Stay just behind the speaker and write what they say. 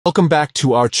Welcome back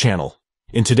to our channel.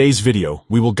 In today's video,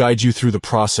 we will guide you through the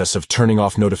process of turning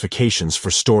off notifications for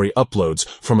story uploads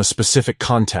from a specific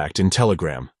contact in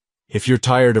Telegram. If you're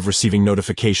tired of receiving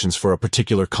notifications for a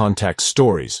particular contact's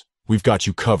stories, we've got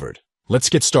you covered. Let's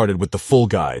get started with the full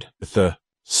guide.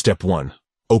 Step 1.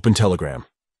 Open Telegram.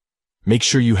 Make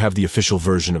sure you have the official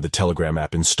version of the Telegram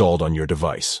app installed on your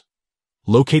device.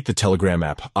 Locate the Telegram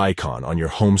app icon on your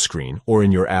home screen or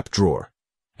in your app drawer,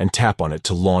 and tap on it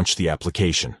to launch the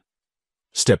application.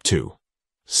 Step 2.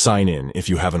 Sign in if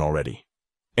you haven't already.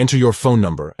 Enter your phone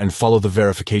number and follow the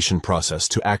verification process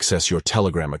to access your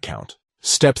Telegram account.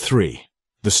 Step 3.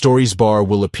 The Stories bar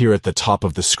will appear at the top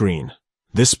of the screen.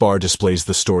 This bar displays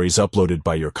the stories uploaded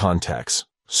by your contacts.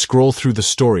 Scroll through the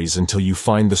stories until you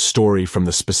find the story from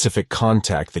the specific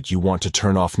contact that you want to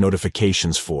turn off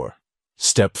notifications for.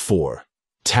 Step 4.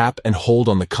 Tap and hold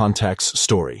on the contact's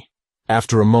story.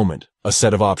 After a moment, a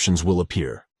set of options will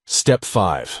appear. Step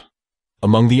 5.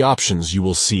 Among the options you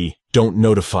will see, Don't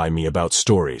notify me about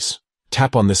stories.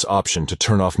 Tap on this option to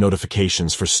turn off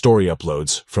notifications for story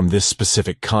uploads from this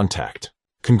specific contact.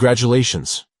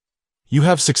 Congratulations! You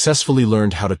have successfully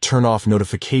learned how to turn off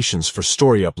notifications for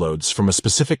story uploads from a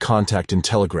specific contact in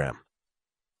Telegram.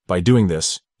 By doing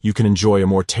this, you can enjoy a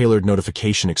more tailored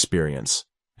notification experience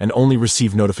and only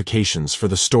receive notifications for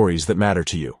the stories that matter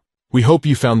to you. We hope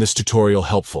you found this tutorial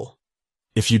helpful.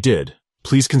 If you did,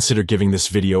 please consider giving this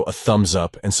video a thumbs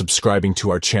up and subscribing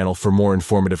to our channel for more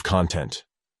informative content.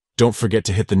 Don't forget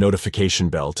to hit the notification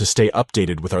bell to stay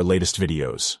updated with our latest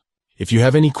videos. If you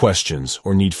have any questions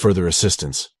or need further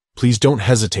assistance, please don't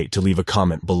hesitate to leave a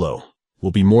comment below.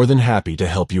 We'll be more than happy to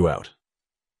help you out.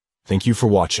 Thank you for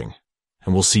watching,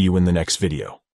 and we'll see you in the next video.